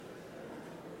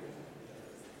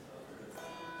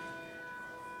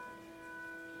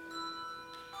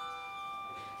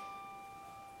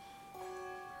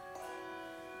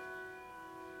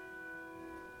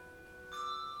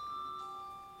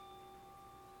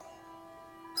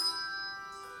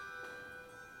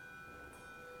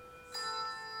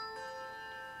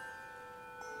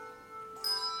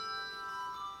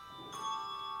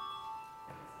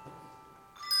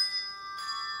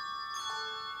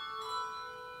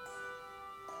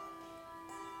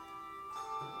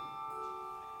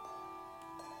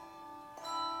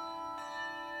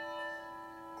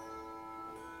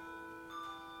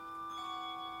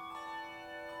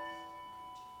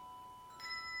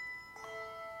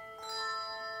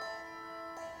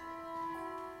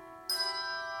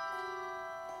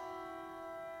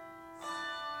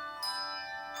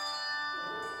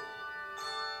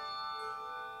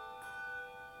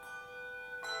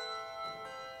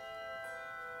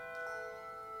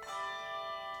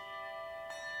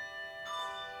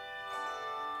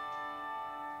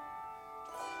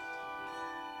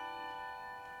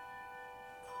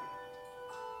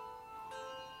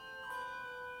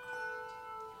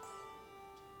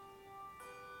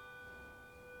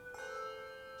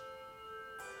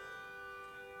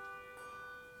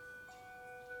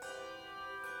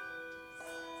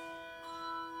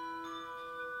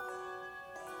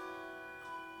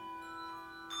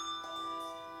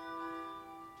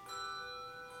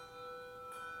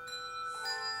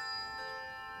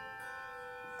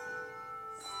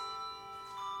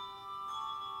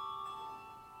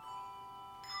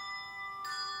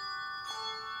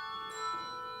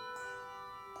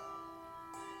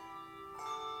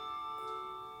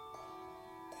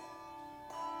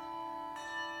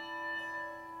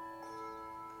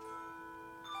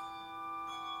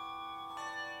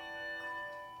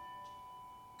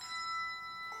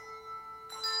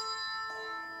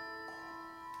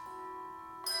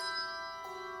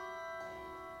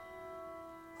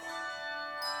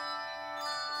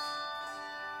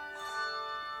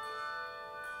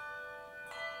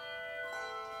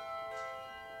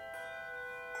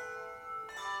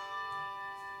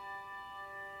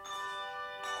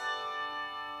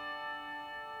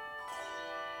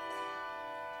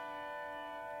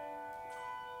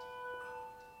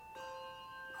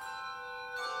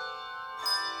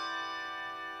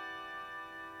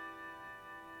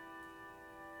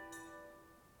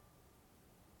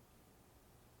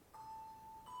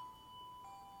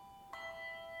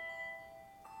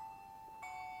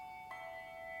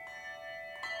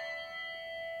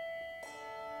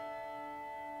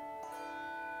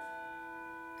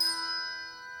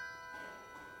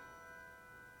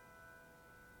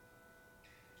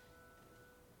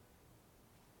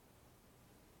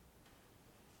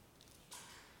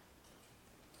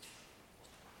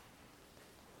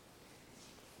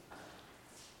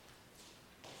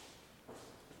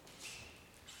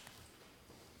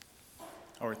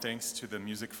Our thanks to the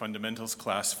Music Fundamentals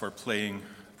class for playing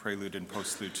Prelude and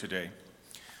Postlude today.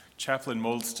 Chaplain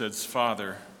Molstad's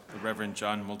father, the Reverend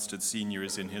John Molstad Sr.,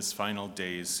 is in his final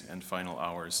days and final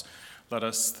hours. Let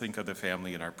us think of the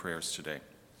family in our prayers today.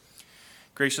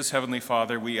 Gracious Heavenly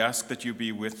Father, we ask that you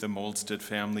be with the Molstad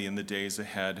family in the days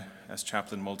ahead as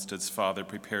Chaplain Molstad's father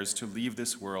prepares to leave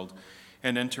this world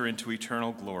and enter into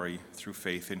eternal glory through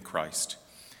faith in Christ.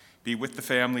 Be with the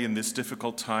family in this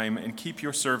difficult time and keep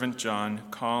your servant John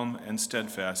calm and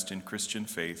steadfast in Christian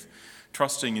faith,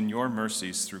 trusting in your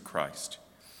mercies through Christ.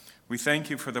 We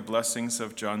thank you for the blessings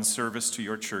of John's service to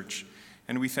your church,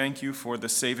 and we thank you for the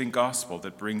saving gospel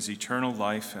that brings eternal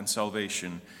life and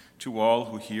salvation to all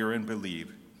who hear and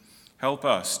believe. Help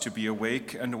us to be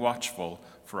awake and watchful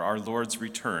for our Lord's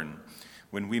return,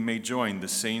 when we may join the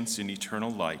saints in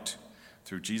eternal light.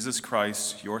 Through Jesus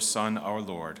Christ, your Son, our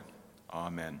Lord.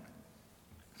 Amen.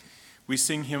 We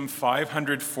sing hymn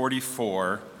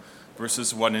 544,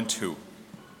 verses 1 and 2.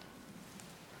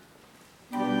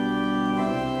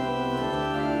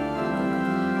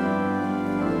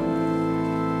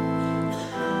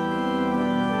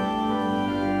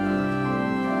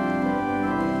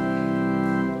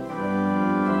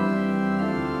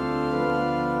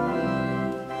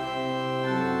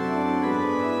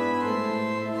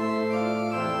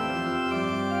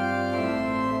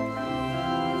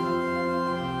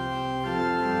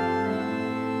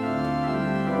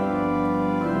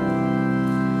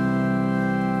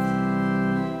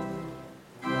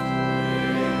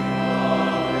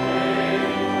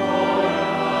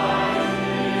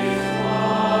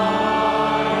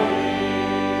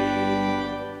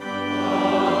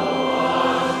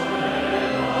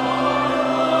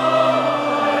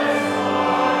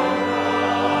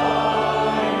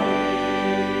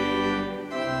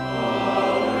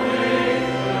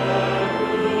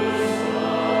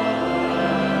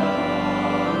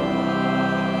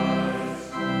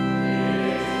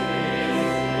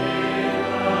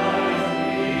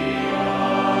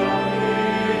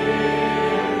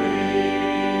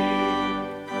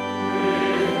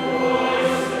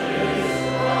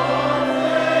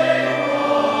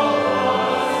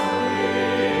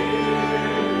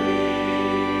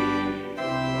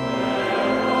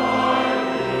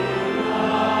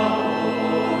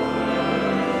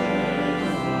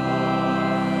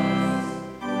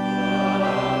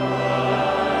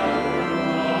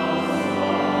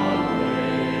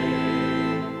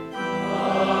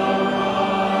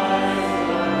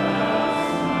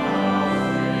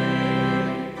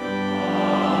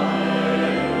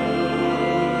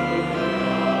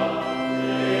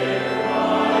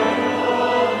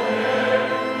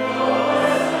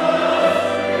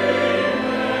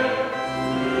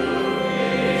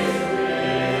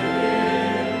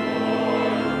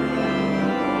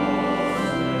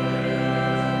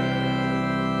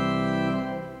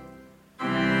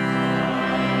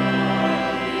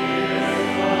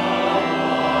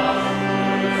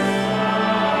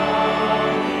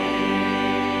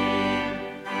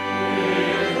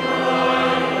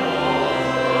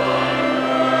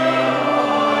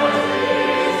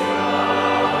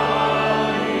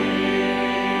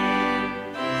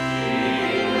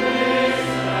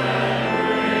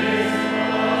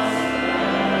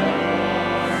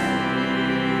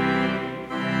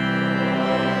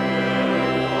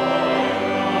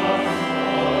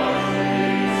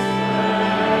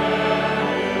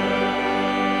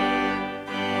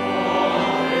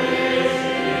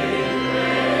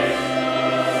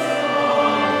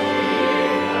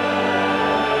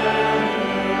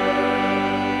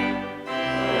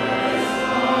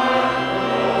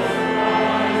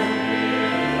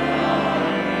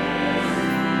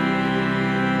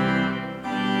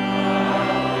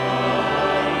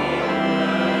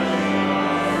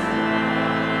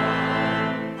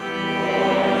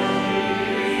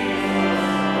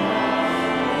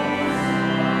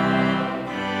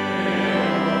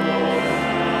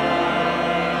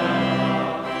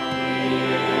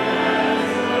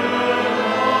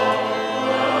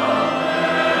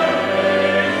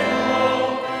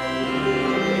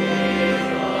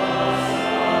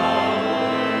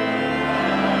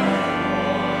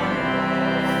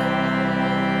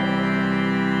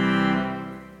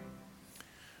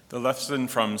 The lesson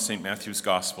from St. Matthew's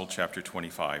Gospel, chapter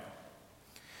 25.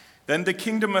 Then the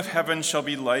kingdom of heaven shall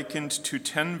be likened to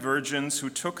 10 virgins who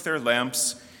took their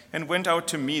lamps and went out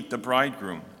to meet the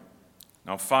bridegroom.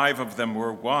 Now 5 of them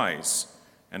were wise,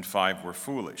 and 5 were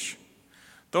foolish.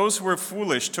 Those who were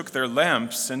foolish took their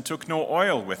lamps and took no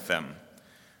oil with them,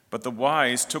 but the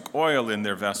wise took oil in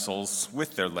their vessels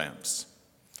with their lamps.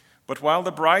 But while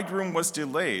the bridegroom was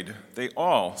delayed, they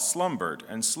all slumbered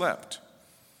and slept.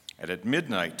 And at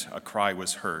midnight a cry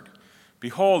was heard,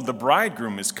 'Behold, the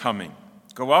bridegroom is coming.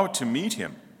 Go out to meet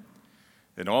him.'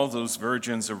 Then all those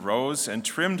virgins arose and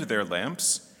trimmed their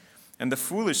lamps. And the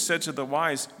foolish said to the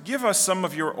wise, 'Give us some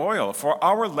of your oil, for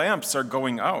our lamps are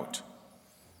going out.'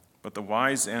 But the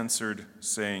wise answered,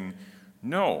 saying,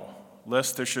 'No,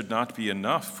 lest there should not be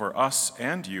enough for us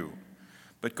and you.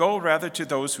 But go rather to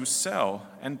those who sell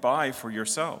and buy for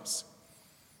yourselves.'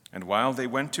 And while they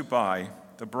went to buy,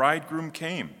 the bridegroom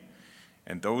came,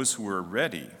 and those who were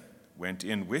ready went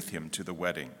in with him to the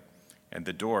wedding, and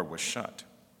the door was shut.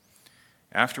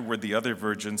 Afterward the other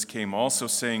virgins came also,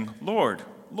 saying, 'Lord,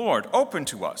 Lord, open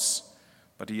to us.'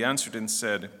 But he answered and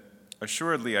said,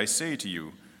 'Assuredly I say to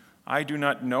you, I do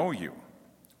not know you.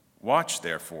 Watch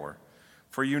therefore,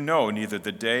 for you know neither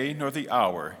the day nor the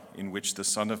hour in which the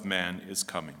Son of Man is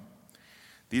coming.'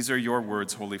 These are your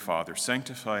words, Holy Father.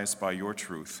 Sanctify us by your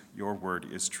truth. Your word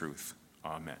is truth.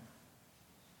 Amen."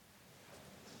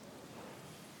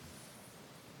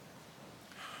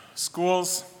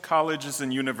 Schools, colleges,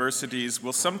 and universities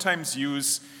will sometimes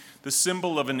use the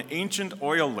symbol of an ancient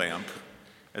oil lamp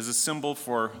as a symbol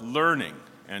for learning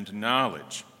and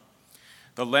knowledge.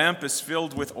 The lamp is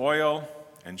filled with oil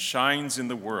and shines in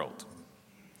the world.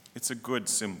 It's a good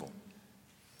symbol.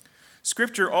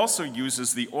 Scripture also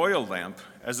uses the oil lamp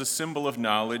as a symbol of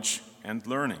knowledge and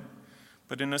learning,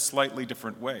 but in a slightly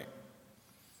different way.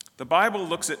 The Bible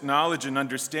looks at knowledge and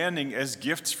understanding as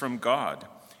gifts from God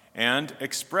and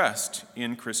expressed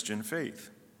in Christian faith.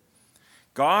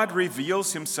 God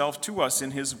reveals himself to us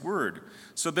in his word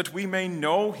so that we may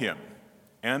know him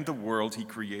and the world he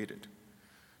created.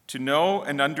 To know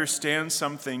and understand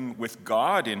something with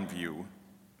God in view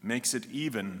makes it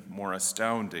even more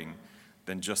astounding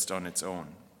than just on its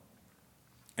own.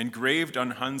 Engraved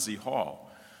on Hansi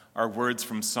Hall are words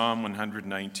from Psalm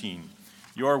 119.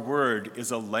 "Your word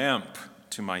is a lamp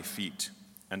to my feet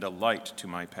and a light to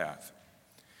my path."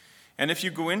 And if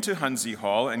you go into Hansi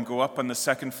Hall and go up on the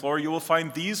second floor, you will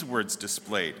find these words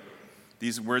displayed,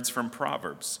 these words from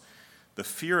Proverbs. "The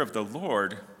fear of the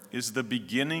Lord is the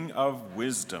beginning of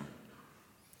wisdom."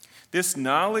 This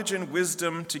knowledge and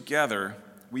wisdom together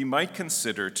we might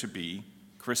consider to be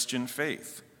Christian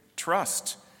faith,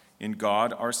 trust in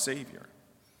God our Savior.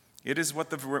 It is what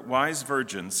the wise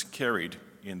virgins carried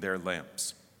in their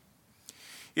lamps.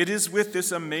 It is with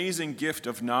this amazing gift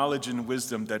of knowledge and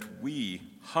wisdom that we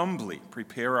humbly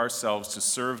prepare ourselves to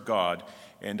serve God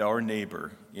and our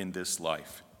neighbor in this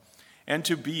life, and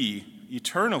to be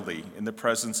eternally in the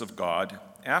presence of God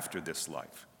after this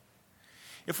life.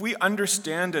 If we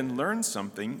understand and learn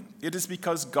something, it is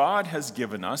because God has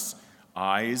given us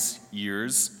eyes,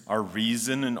 ears, our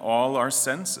reason, and all our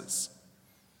senses.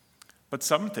 But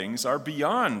some things are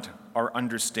beyond our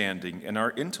understanding and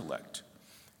our intellect.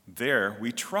 There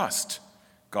we trust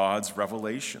God's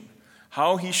revelation,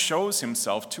 how he shows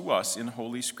himself to us in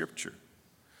Holy Scripture.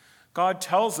 God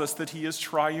tells us that he is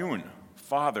triune,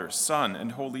 Father, Son,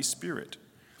 and Holy Spirit.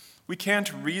 We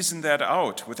can't reason that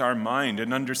out with our mind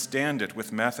and understand it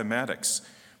with mathematics,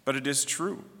 but it is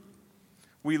true.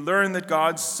 We learn that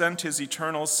God sent his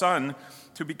eternal Son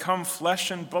to become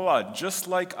flesh and blood, just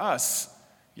like us,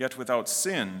 yet without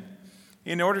sin,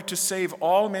 in order to save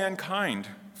all mankind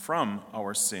from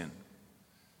our sin.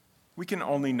 We can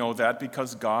only know that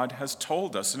because God has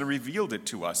told us and revealed it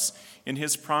to us in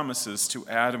his promises to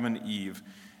Adam and Eve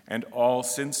and all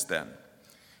since then.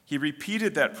 He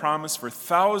repeated that promise for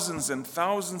thousands and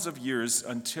thousands of years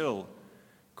until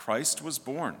Christ was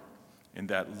born in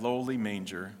that lowly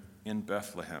manger in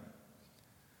Bethlehem.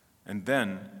 And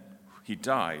then he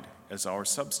died as our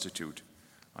substitute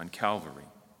on Calvary.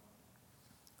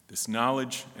 This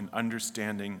knowledge and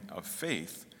understanding of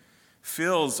faith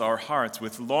fills our hearts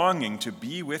with longing to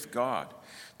be with God,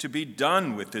 to be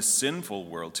done with this sinful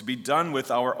world, to be done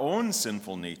with our own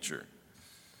sinful nature.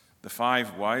 The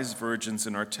 5 wise virgins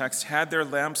in our text had their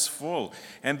lamps full,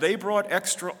 and they brought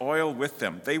extra oil with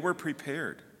them. They were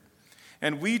prepared.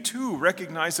 And we too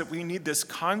recognize that we need this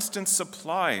constant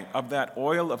supply of that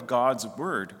oil of God's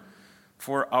word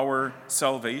for our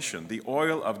salvation, the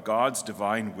oil of God's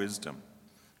divine wisdom.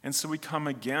 And so we come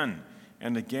again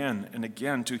and again and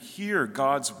again to hear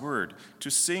God's word,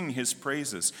 to sing his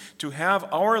praises, to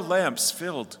have our lamps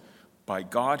filled by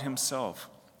God himself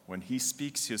when he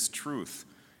speaks his truth,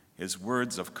 his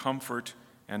words of comfort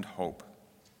and hope.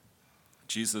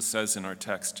 Jesus says in our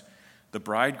text, "The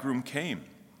bridegroom came,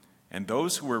 and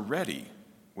those who were ready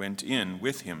went in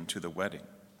with him to the wedding."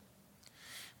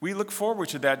 We look forward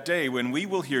to that day when we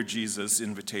will hear Jesus'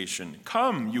 invitation,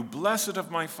 "Come, you blessed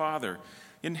of my Father,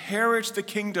 inherit the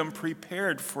kingdom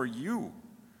prepared for you."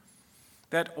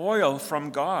 That oil from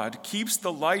God keeps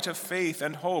the light of faith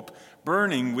and hope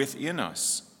burning within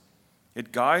us.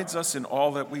 It guides us in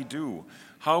all that we do,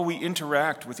 how we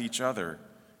interact with each other,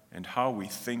 and how we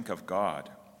think of God,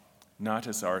 not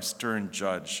as our stern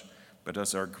judge, but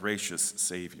as our gracious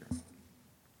Savior.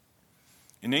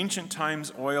 In ancient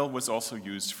times, oil was also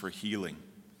used for healing.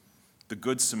 The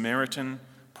Good Samaritan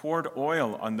poured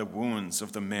oil on the wounds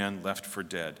of the man left for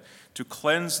dead, to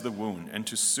cleanse the wound and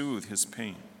to soothe his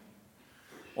pain.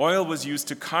 Oil was used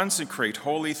to consecrate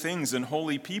holy things and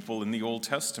holy people in the Old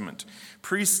Testament.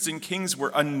 Priests and kings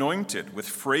were anointed with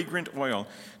fragrant oil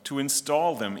to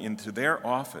install them into their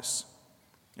office.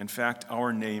 In fact,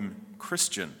 our name,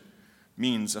 Christian,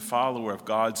 means a follower of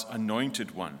God's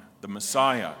anointed one, the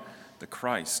Messiah, the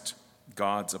Christ,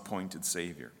 God's appointed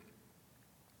Savior.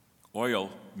 Oil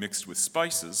mixed with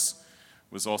spices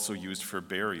was also used for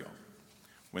burial.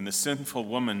 When the sinful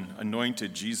woman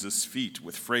anointed Jesus' feet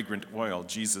with fragrant oil,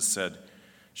 Jesus said,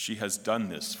 "She has done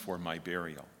this for my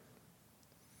burial."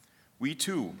 We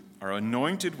too are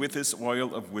anointed with this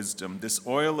oil of wisdom, this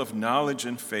oil of knowledge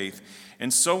and faith,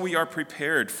 and so we are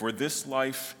prepared for this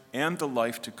life and the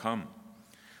life to come.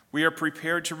 We are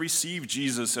prepared to receive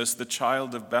Jesus as the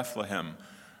child of Bethlehem,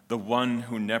 the one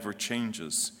who never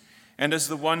changes, and as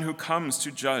the one who comes to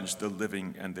judge the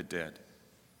living and the dead.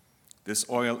 This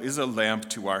oil is a lamp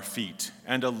to our feet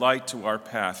and a light to our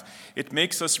path. It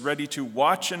makes us ready to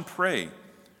watch and pray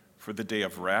for the day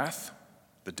of wrath,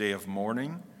 the day of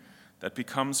mourning, that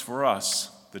becomes for us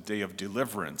the day of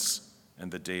deliverance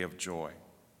and the day of joy.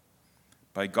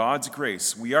 By God's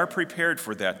grace, we are prepared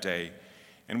for that day,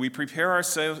 and we prepare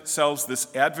ourselves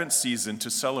this Advent season to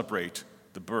celebrate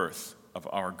the birth of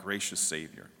our gracious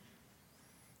Savior.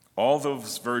 All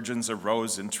those virgins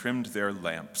arose and trimmed their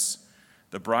lamps.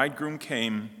 The bridegroom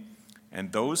came,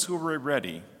 and those who were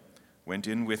ready went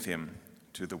in with him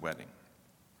to the wedding.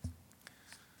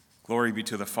 Glory be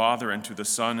to the Father, and to the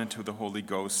Son, and to the Holy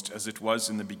Ghost, as it was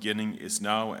in the beginning, is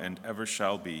now, and ever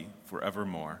shall be,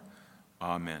 forevermore.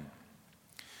 Amen.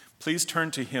 Please turn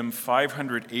to hymn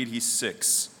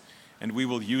 586, and we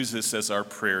will use this as our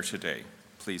prayer today.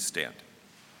 Please stand.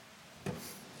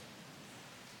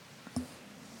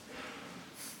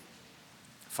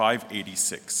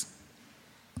 (586).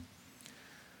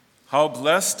 How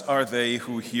blessed are they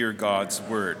who hear God's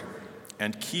word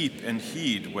and keep and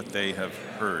heed what they have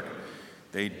heard.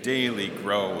 They daily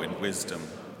grow in wisdom.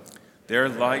 Their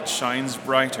light shines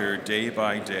brighter day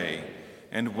by day,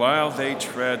 and while they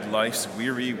tread life's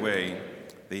weary way,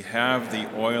 they have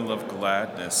the oil of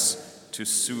gladness to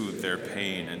soothe their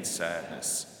pain and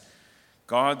sadness.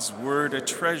 God's word a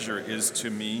treasure is to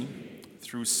me.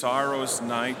 Through sorrow's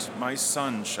night my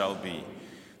sun shall be,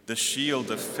 the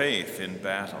shield of faith in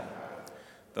battle.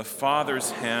 The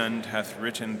Father's hand hath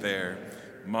written there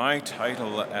my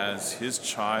title as his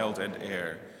child and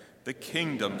heir. The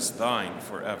kingdom's thine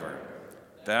forever.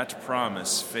 That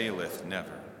promise faileth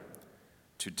never.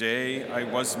 Today I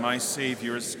was my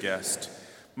Savior's guest.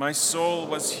 My soul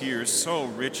was here so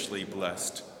richly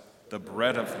blessed, the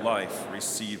bread of life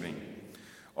receiving.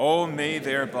 Oh, may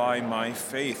thereby my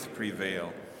faith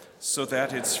prevail, so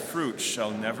that its fruit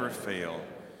shall never fail,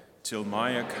 till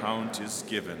my account is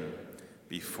given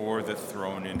before the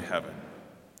throne in heaven.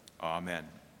 Amen.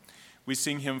 We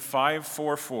sing hymn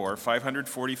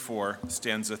 544,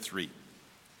 stanza 3.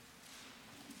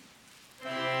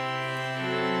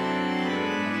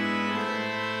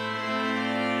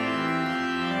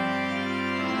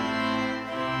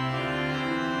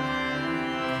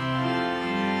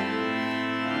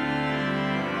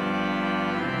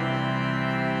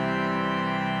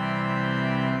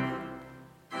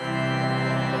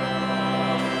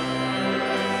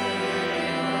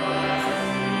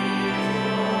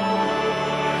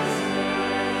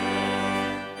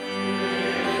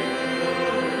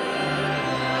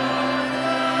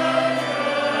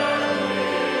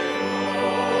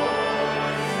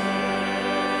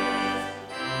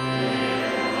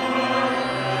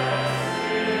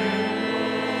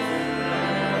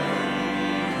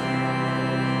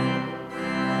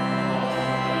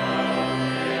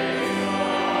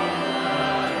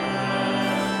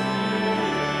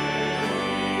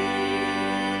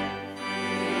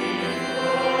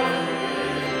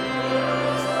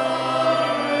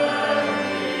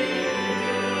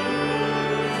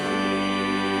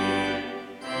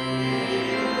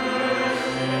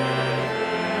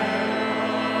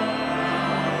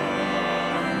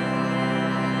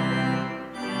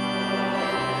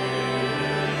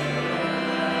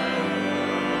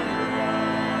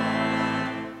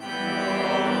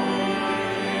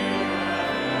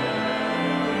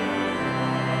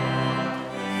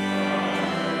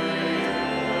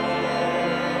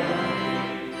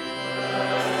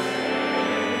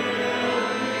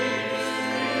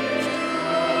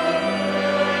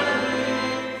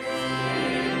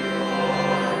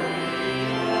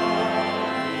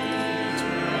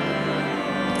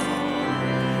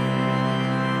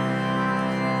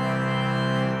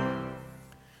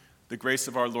 grace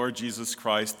of our Lord Jesus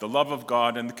Christ, the love of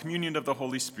God, and the communion of the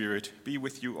Holy Spirit be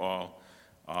with you all.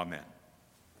 Amen.